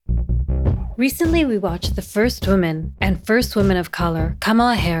Recently, we watched the first woman and first woman of color,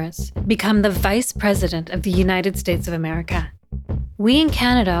 Kamala Harris, become the Vice President of the United States of America. We in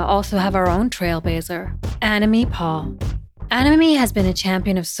Canada also have our own trailblazer, Annamie Paul. Annamie has been a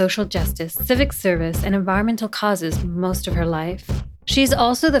champion of social justice, civic service, and environmental causes most of her life. She's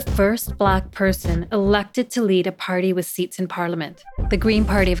also the first Black person elected to lead a party with seats in Parliament, the Green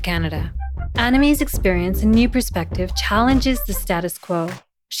Party of Canada. Annamie's experience and new perspective challenges the status quo.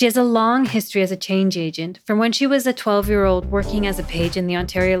 She has a long history as a change agent, from when she was a 12-year-old working as a page in the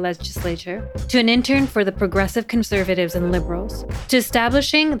Ontario legislature, to an intern for the Progressive Conservatives and Liberals, to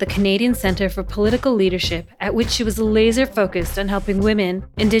establishing the Canadian Centre for Political Leadership, at which she was laser-focused on helping women,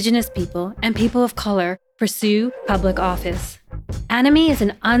 Indigenous people, and people of color pursue public office. Annamie is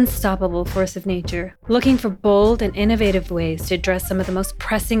an unstoppable force of nature, looking for bold and innovative ways to address some of the most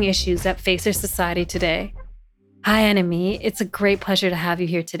pressing issues that face our society today. Hi, Annamie. It's a great pleasure to have you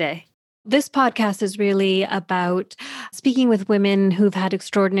here today. This podcast is really about speaking with women who've had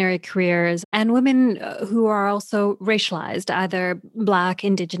extraordinary careers and women who are also racialized, either Black,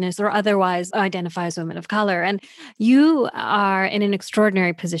 Indigenous, or otherwise identify as women of color. And you are in an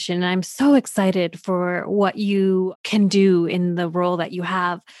extraordinary position. And I'm so excited for what you can do in the role that you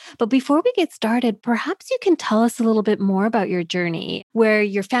have. But before we get started, perhaps you can tell us a little bit more about your journey, where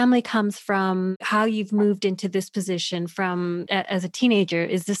your family comes from, how you've moved into this position from as a teenager.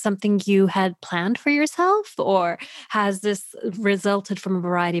 Is this something you had planned for yourself, or has this resulted from a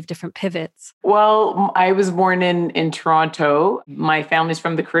variety of different pivots? Well, I was born in Toronto. My family's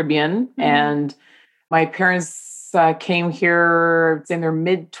from the Caribbean, and my parents came here in their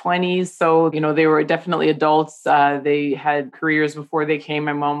mid-20s. So, they were definitely adults. They had careers before they came.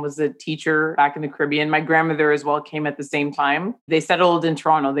 My mom was a teacher back in the Caribbean. My grandmother as well came at the same time. They settled in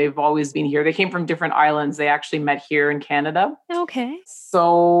Toronto. They've always been here. They came from different islands. They actually met here in Canada. Okay.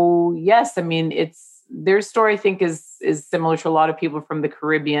 So, yes, their story, I think, is similar to a lot of people from the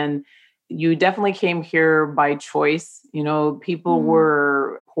Caribbean. You definitely came here by choice. People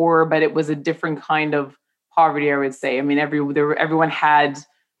were poor, but it was a different kind of poverty, I would say. Everyone had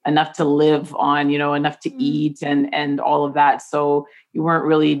enough to live on, enough to eat and all of that. So you weren't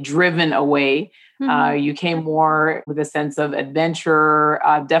really driven away. You came more with a sense of adventure,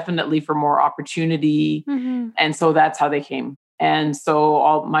 definitely for more opportunity. And so that's how they came. And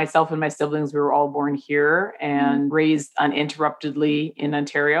so myself and my siblings, we were all born here and raised uninterruptedly in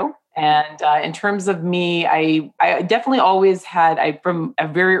Ontario. And in terms of me, I definitely always had, from a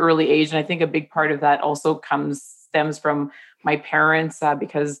very early age, and I think a big part of that also stems from my parents,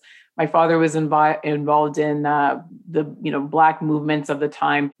 because my father was involved in the Black movements of the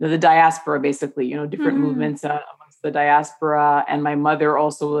time, the diaspora, basically, different movements amongst the diaspora. And my mother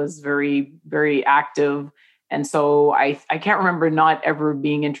also was very, very active. And so I can't remember not ever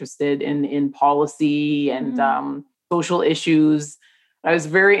being interested in policy and social issues. I was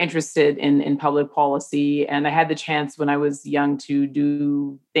very interested in public policy, and I had the chance when I was young to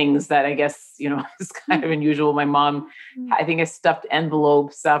do things that I guess, is kind of unusual. My mom, I think I stuffed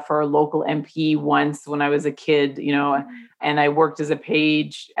envelopes for a local MP once when I was a kid, and I worked as a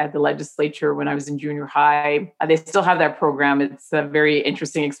page at the legislature when I was in junior high. They still have that program. It's a very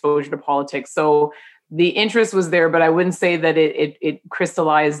interesting exposure to politics. So the interest was there, but I wouldn't say that it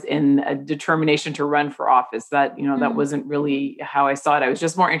crystallized in a determination to run for office. That, that wasn't really how I saw it. I was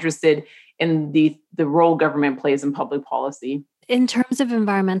just more interested in the role government plays in public policy. In terms of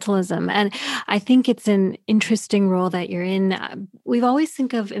environmentalism, and I think it's an interesting role that you're in. We've always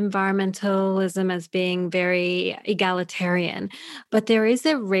think of environmentalism as being very egalitarian, but there is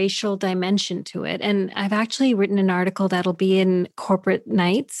a racial dimension to it. And I've actually written an article that'll be in Corporate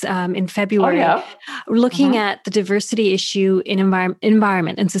Knights in February, looking at the diversity issue in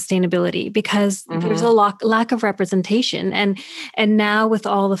environment and sustainability, because there's a lack of representation. And now with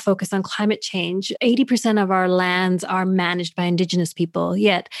all the focus on climate change, 80% of our lands are managed by Indigenous people,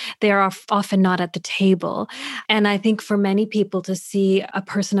 yet they are often not at the table. And I think for many people to see a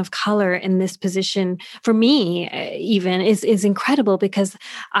person of color in this position, for me even, is incredible, because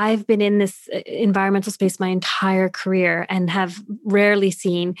I've been in this environmental space my entire career and have rarely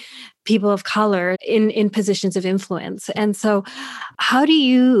seen people of color in positions of influence. And so how do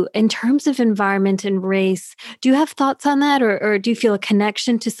you, in terms of environment and race, do you have thoughts on that, or do you feel a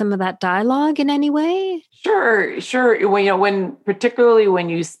connection to some of that dialogue in any way? Sure. When particularly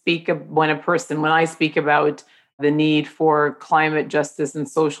when I speak about the need for climate justice and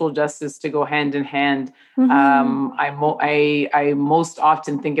social justice to go hand in hand. I most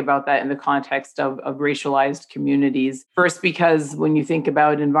often think about that in the context of racialized communities. First, because when you think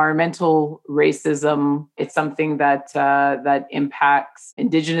about environmental racism, it's something that that impacts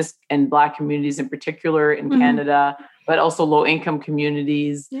Indigenous and Black communities in particular in Canada, but also low-income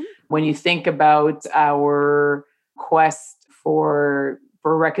communities. Yeah. When you think about our quest for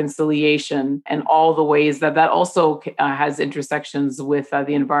reconciliation and all the ways that also has intersections with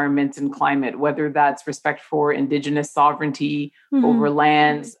the environment and climate, whether that's respect for Indigenous sovereignty over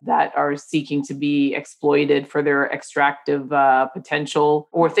lands that are seeking to be exploited for their extractive potential,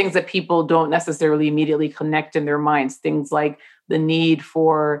 or things that people don't necessarily immediately connect in their minds, things like the need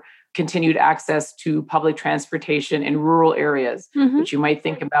for continued access to public transportation in rural areas, which you might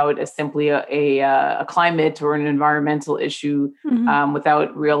think about as simply a climate or an environmental issue,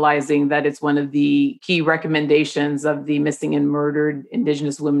 without realizing that it's one of the key recommendations of the Missing and Murdered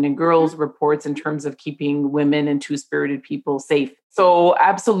Indigenous Women and Girls reports in terms of keeping women and two-spirited people safe. So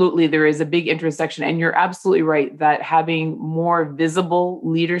absolutely, there is a big intersection. And you're absolutely right that having more visible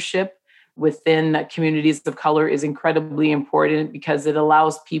leadership within communities of color is incredibly important, because it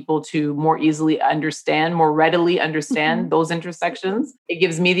allows people to more readily understand those intersections. It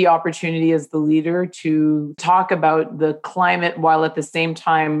gives me the opportunity as the leader to talk about the climate while at the same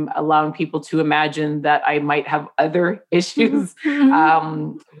time allowing people to imagine that I might have other issues,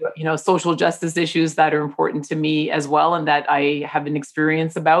 social justice issues that are important to me as well, and that I have an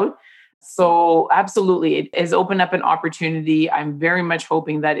experience about. So absolutely, it has opened up an opportunity. I'm very much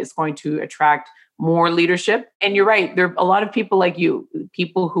hoping that it's going to attract more leadership. And you're right, there are a lot of people like you,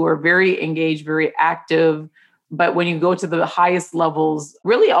 people who are very engaged, very active. But when you go to the highest levels,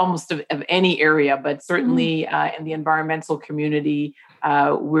 really almost of any area, but certainly in the environmental community,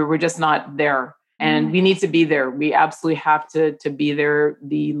 we're just not there. And we need to be there. We absolutely have to be there.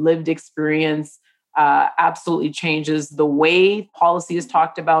 The lived experience absolutely changes the way policy is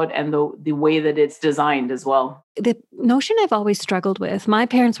talked about and the way that it's designed as well. The notion I've always struggled with, my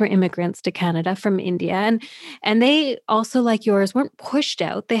parents were immigrants to Canada from India, and they also, like yours, weren't pushed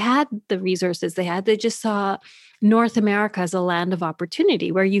out. They had the resources they had. They just saw North America as a land of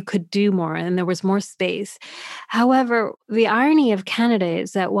opportunity where you could do more and there was more space. However, the irony of Canada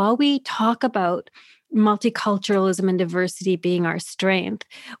is that while we talk about multiculturalism and diversity being our strength,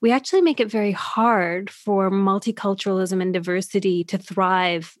 we actually make it very hard for multiculturalism and diversity to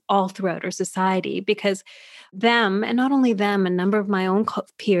thrive all throughout our society, because them, and not only them, a number of my own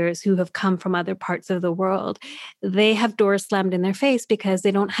peers who have come from other parts of the world, they have doors slammed in their face because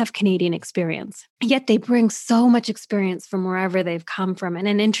they don't have Canadian experience. Yet they bring so much experience from wherever they've come from and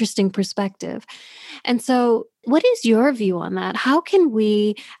an interesting perspective. And so what is your view on that? How can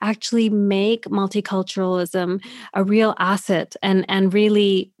we actually make multiculturalism a real asset and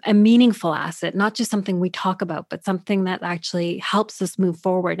really a meaningful asset, not just something we talk about, but something that actually helps us move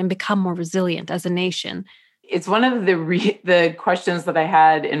forward and become more resilient as a nation? It's one of the questions that I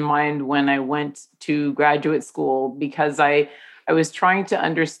had in mind when I went to graduate school, because I was trying to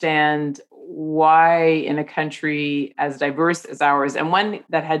understand why in a country as diverse as ours, and one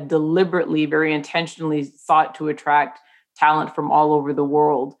that had deliberately, very intentionally sought to attract talent from all over the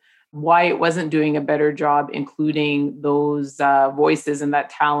world, why it wasn't doing a better job including those voices and that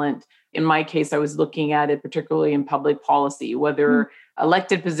talent. In my case, I was looking at it particularly in public policy, whether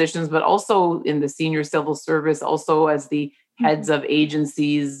elected positions, but also in the senior civil service, also as the heads of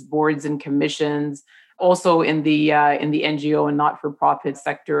agencies, boards and commissions, also in the NGO and not-for-profit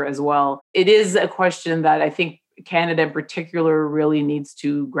sector as well. It is a question that I think Canada in particular really needs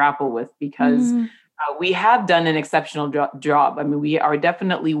to grapple with, because we have done an exceptional job. I mean, we are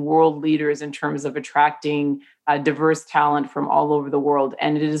definitely world leaders in terms of attracting diverse talent from all over the world.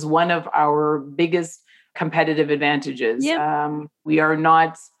 And it is one of our biggest competitive advantages. Yep. We are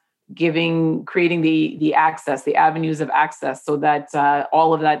not creating the access, the avenues of access, so that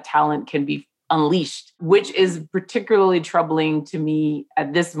all of that talent can be unleashed, which is particularly troubling to me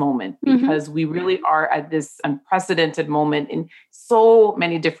at this moment, because we really are at this unprecedented moment in so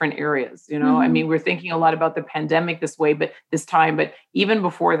many different areas. I mean, we're thinking a lot about the pandemic this time, but even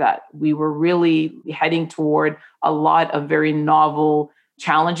before that, we were really heading toward a lot of very novel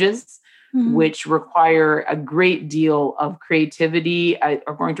challenges, which require a great deal of creativity,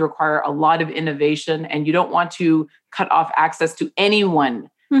 are going to require a lot of innovation. And you don't want to cut off access to anyone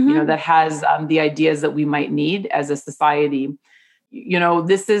that has the ideas that we might need as a society.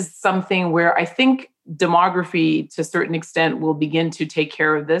 This is something where I think demography, to a certain extent, will begin to take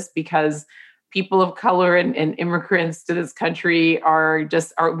care of this, because people of color and immigrants to this country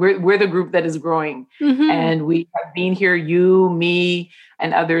we're the group that is growing. And we have been here, you, me,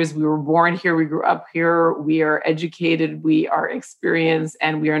 and others. We were born here. We grew up here. We are educated. We are experienced,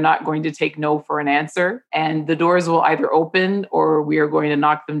 and we are not going to take no for an answer. And the doors will either open or we are going to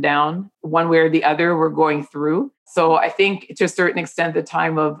knock them down. One way or the other, we're going through. So I think to a certain extent, the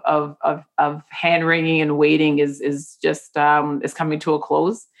time of hand wringing and waiting is coming to a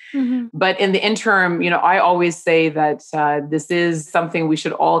close. But in the interim, I always say that this is something we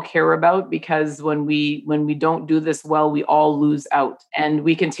should all care about, because when we don't do this well, we all lose out, and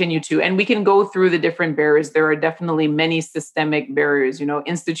we continue to, and we can go through the different barriers. There are definitely many systemic barriers,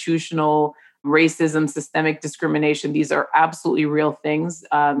 institutional racism, systemic discrimination. These are absolutely real things.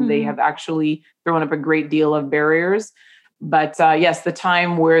 They have actually thrown up a great deal of barriers. But yes, the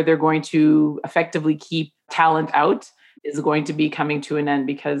time where they're going to effectively keep talent out is going to be coming to an end,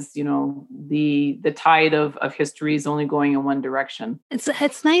 because, the tide of history is only going in one direction.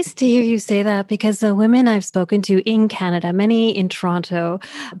 It's nice to hear you say that, because the women I've spoken to in Canada, many in Toronto,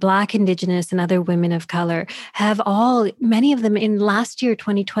 Black, Indigenous, and other women of color, many of them in last year,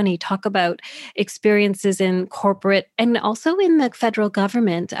 2020, talk about experiences in corporate and also in the federal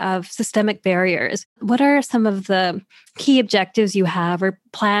government of systemic barriers. What are some of the key objectives you have or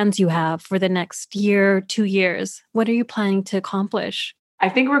plans you have for the next year, 2 years? What are you planning to accomplish? I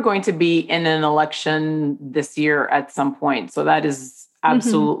think we're going to be in an election this year at some point. So that is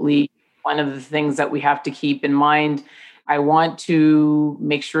absolutely one of the things that we have to keep in mind. I want to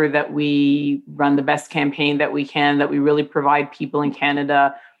make sure that we run the best campaign that we can, that we really provide people in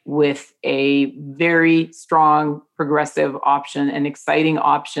Canada with a very strong progressive option, an exciting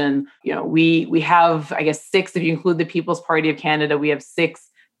option. We have, I guess, 6, if you include the People's Party of Canada, we have 6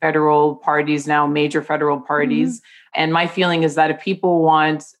 federal parties now, major federal parties. And my feeling is that if people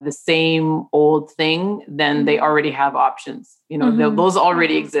want the same old thing, then they already have options. Those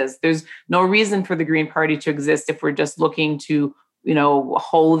already exist. There's no reason for the Green Party to exist if we're just looking to,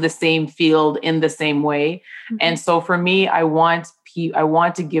 hold the same field in the same way. And so for me, I want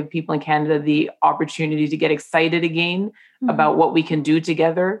to give people in Canada the opportunity to get excited again about what we can do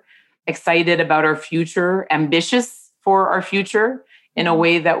together, excited about our future, ambitious for our future, in a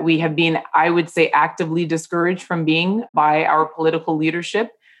way that we have been, I would say, actively discouraged from being by our political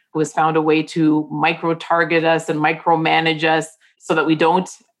leadership, who has found a way to micro-target us and micromanage us so that we don't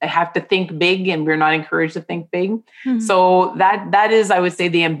have to think big, and we're not encouraged to think big. So that is, I would say,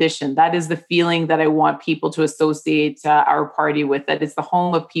 the ambition. That is the feeling that I want people to associate our party with, that it's the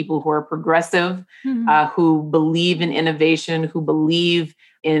home of people who are progressive, who believe in innovation, who believe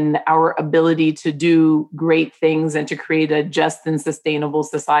in our ability to do great things and to create a just and sustainable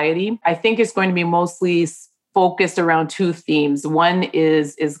society. I think it's going to be mostly focused around 2 themes. One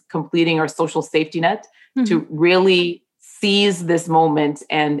is completing our social safety net, to really seize this moment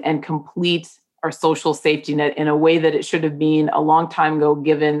and complete our social safety net in a way that it should have been a long time ago,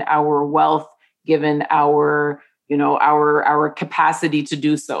 given our wealth, given our capacity to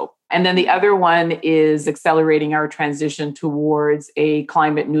do so. And then the other one is accelerating our transition towards a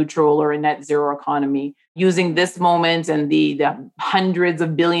climate neutral or a net zero economy, using this moment and the hundreds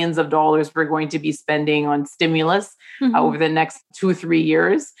of billions of dollars we're going to be spending on stimulus over the next 2-3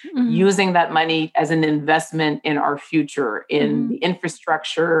 years, using that money as an investment in our future, in the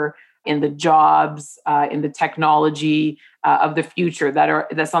infrastructure, in the jobs, in the technology of the future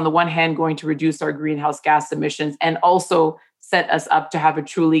that's on the one hand going to reduce our greenhouse gas emissions and also set us up to have a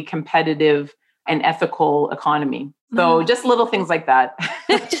truly competitive and ethical economy. So just little things like that.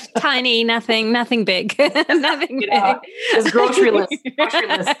 Just tiny, nothing big. Nothing big. Just grocery list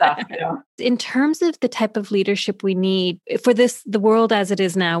stuff. In terms of the type of leadership we need for the world as it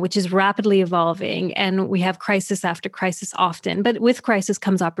is now, which is rapidly evolving, and we have crisis after crisis often, but with crisis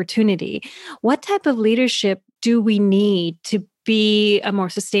comes opportunity. What type of leadership do we need to be a more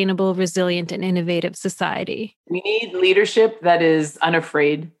sustainable, resilient, and innovative society? We need leadership that is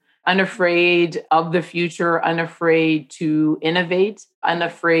unafraid of the future, unafraid to innovate,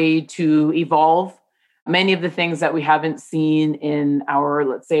 unafraid to evolve. Many of the things that we haven't seen in our,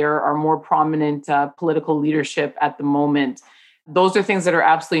 let's say, our more prominent political leadership at the moment, those are things that are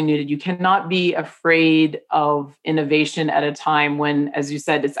absolutely needed. You cannot be afraid of innovation at a time when, as you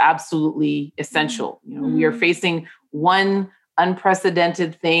said, it's absolutely essential. We are facing one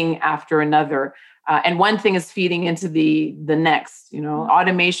unprecedented thing after another. And one thing is feeding into the next,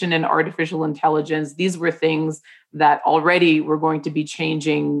 automation and artificial intelligence. These were things that already were going to be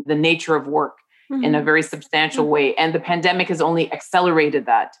changing the nature of work in a very substantial way. And the pandemic has only accelerated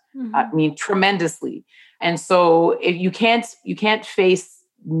that, tremendously. And so if you can't face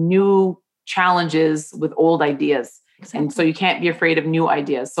new challenges with old ideas. Exactly. And so you can't be afraid of new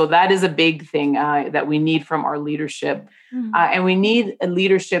ideas. So that is a big thing that we need from our leadership. And we need a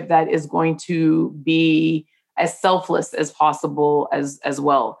leadership that is going to be as selfless as possible as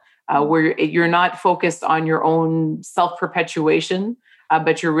well, where you're not focused on your own self-perpetuation,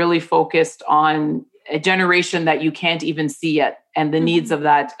 but you're really focused on a generation that you can't even see yet and the needs of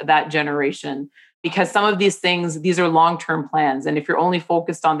that generation. Because some of these things, these are long-term plans. And if you're only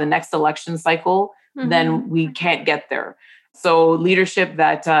focused on the next election cycle, then we can't get there. So leadership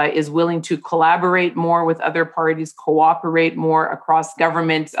that is willing to collaborate more with other parties, cooperate more across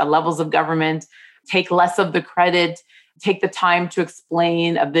government, levels of government, take less of the credit, take the time to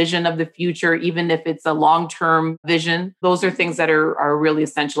explain a vision of the future, even if it's a long-term vision. Those are things that are really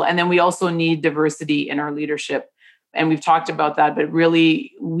essential. And then we also need diversity in our leadership. And we've talked about that, but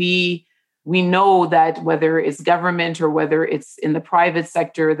really we know that whether it's government or whether it's in the private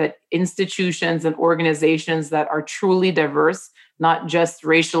sector, that institutions and organizations that are truly diverse, not just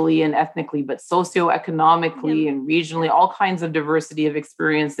racially and ethnically, but socioeconomically and regionally, all kinds of diversity of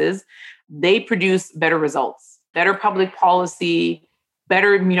experiences, they produce better results, better public policy,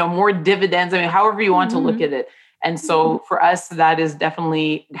 better, more dividends. I mean, however you want to look at it. And so for us, that is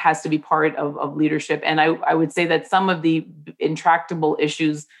definitely has to be part of leadership. And I would say that some of the intractable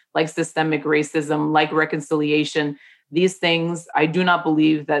issues like systemic racism, like reconciliation, these things, I do not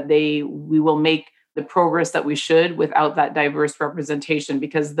believe that we will make the progress that we should without that diverse representation,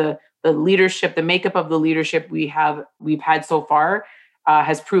 because the leadership, the makeup of the leadership we've had so far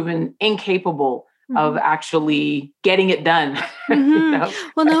has proven incapable of actually getting it done.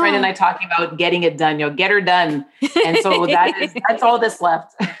 Well, my friend and I talking about getting it done, get her done. And so that's all that's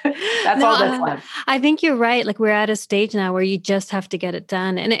left. That's all that's left. I think you're right. Like, we're at a stage now where you just have to get it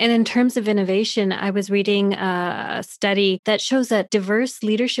done. And in terms of innovation, I was reading a study that shows that diverse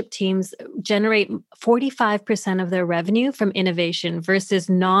leadership teams generate 45% of their revenue from innovation versus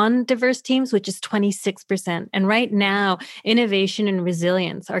non-diverse teams, which is 26%. And right now, innovation and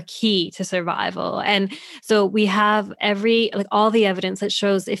resilience are key to survival. And so we have all the evidence that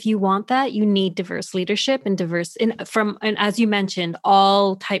shows if you want that, you need diverse leadership and and as you mentioned,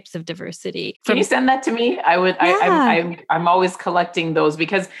 all types of diversity. Can you send that to me? I would. Yeah. I'm always collecting those,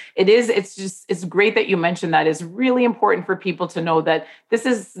 because it's great that you mentioned that. It's really important for people to know that this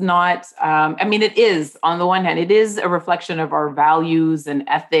is not. It is, on the one hand, it is a reflection of our values and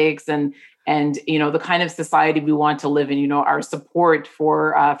ethics and the kind of society we want to live in. Our support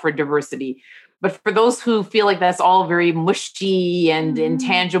for diversity. But for those who feel like that's all very mushy and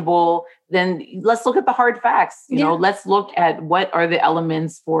intangible, then let's look at the hard facts. Let's look at what are the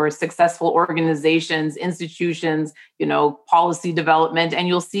elements for successful organizations, institutions, policy development, and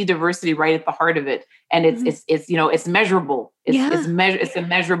you'll see diversity right at the heart of it. And it's measurable. It's a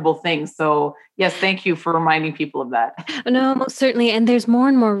measurable thing. So yes, thank you for reminding people of that. No, most certainly. And there's more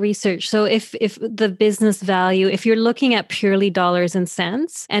and more research. So if the business value, if you're looking at purely dollars and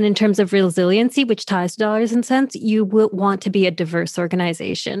cents, and in terms of resiliency, which ties to dollars and cents, you will want to be a diverse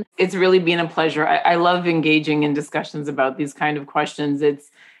organization. It's really been a pleasure. I love engaging in discussions about these kind of questions. It's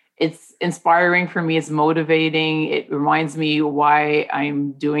inspiring for me. It's motivating. It reminds me why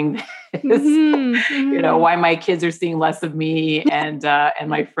I'm doing this, why my kids are seeing less of me and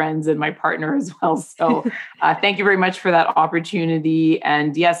my friends and my partner as well. So thank you very much for that opportunity.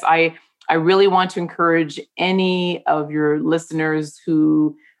 And yes, I really want to encourage any of your listeners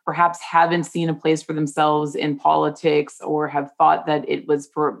who perhaps haven't seen a place for themselves in politics or have thought that it was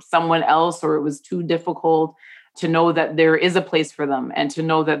for someone else or it was too difficult, to know that there is a place for them and to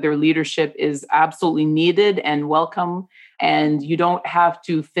know that their leadership is absolutely needed and welcome. And you don't have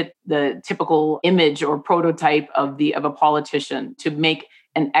to fit the typical image or prototype of a politician to make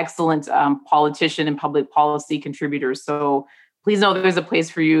an excellent politician and public policy contributor. So please know there's a place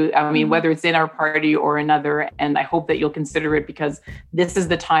for you. Whether it's in our party or another, and I hope that you'll consider it, because this is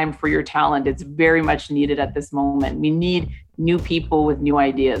the time for your talent. It's very much needed at this moment. We need new people with new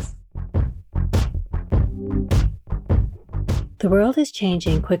ideas. The world is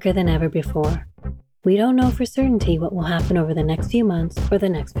changing quicker than ever before. We don't know for certainty what will happen over the next few months or the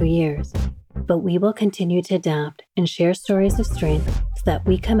next few years, but we will continue to adapt and share stories of strength so that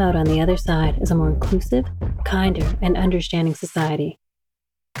we come out on the other side as a more inclusive, kinder, and understanding society.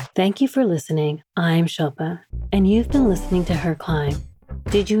 Thank you for listening. I'm Shilpa, and you've been listening to Her Climb.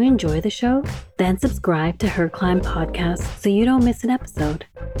 Did you enjoy the show? Then subscribe to Her Climb Podcast so you don't miss an episode.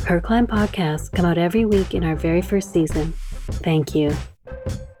 Her Climb Podcasts come out every week in our very first season. Thank you.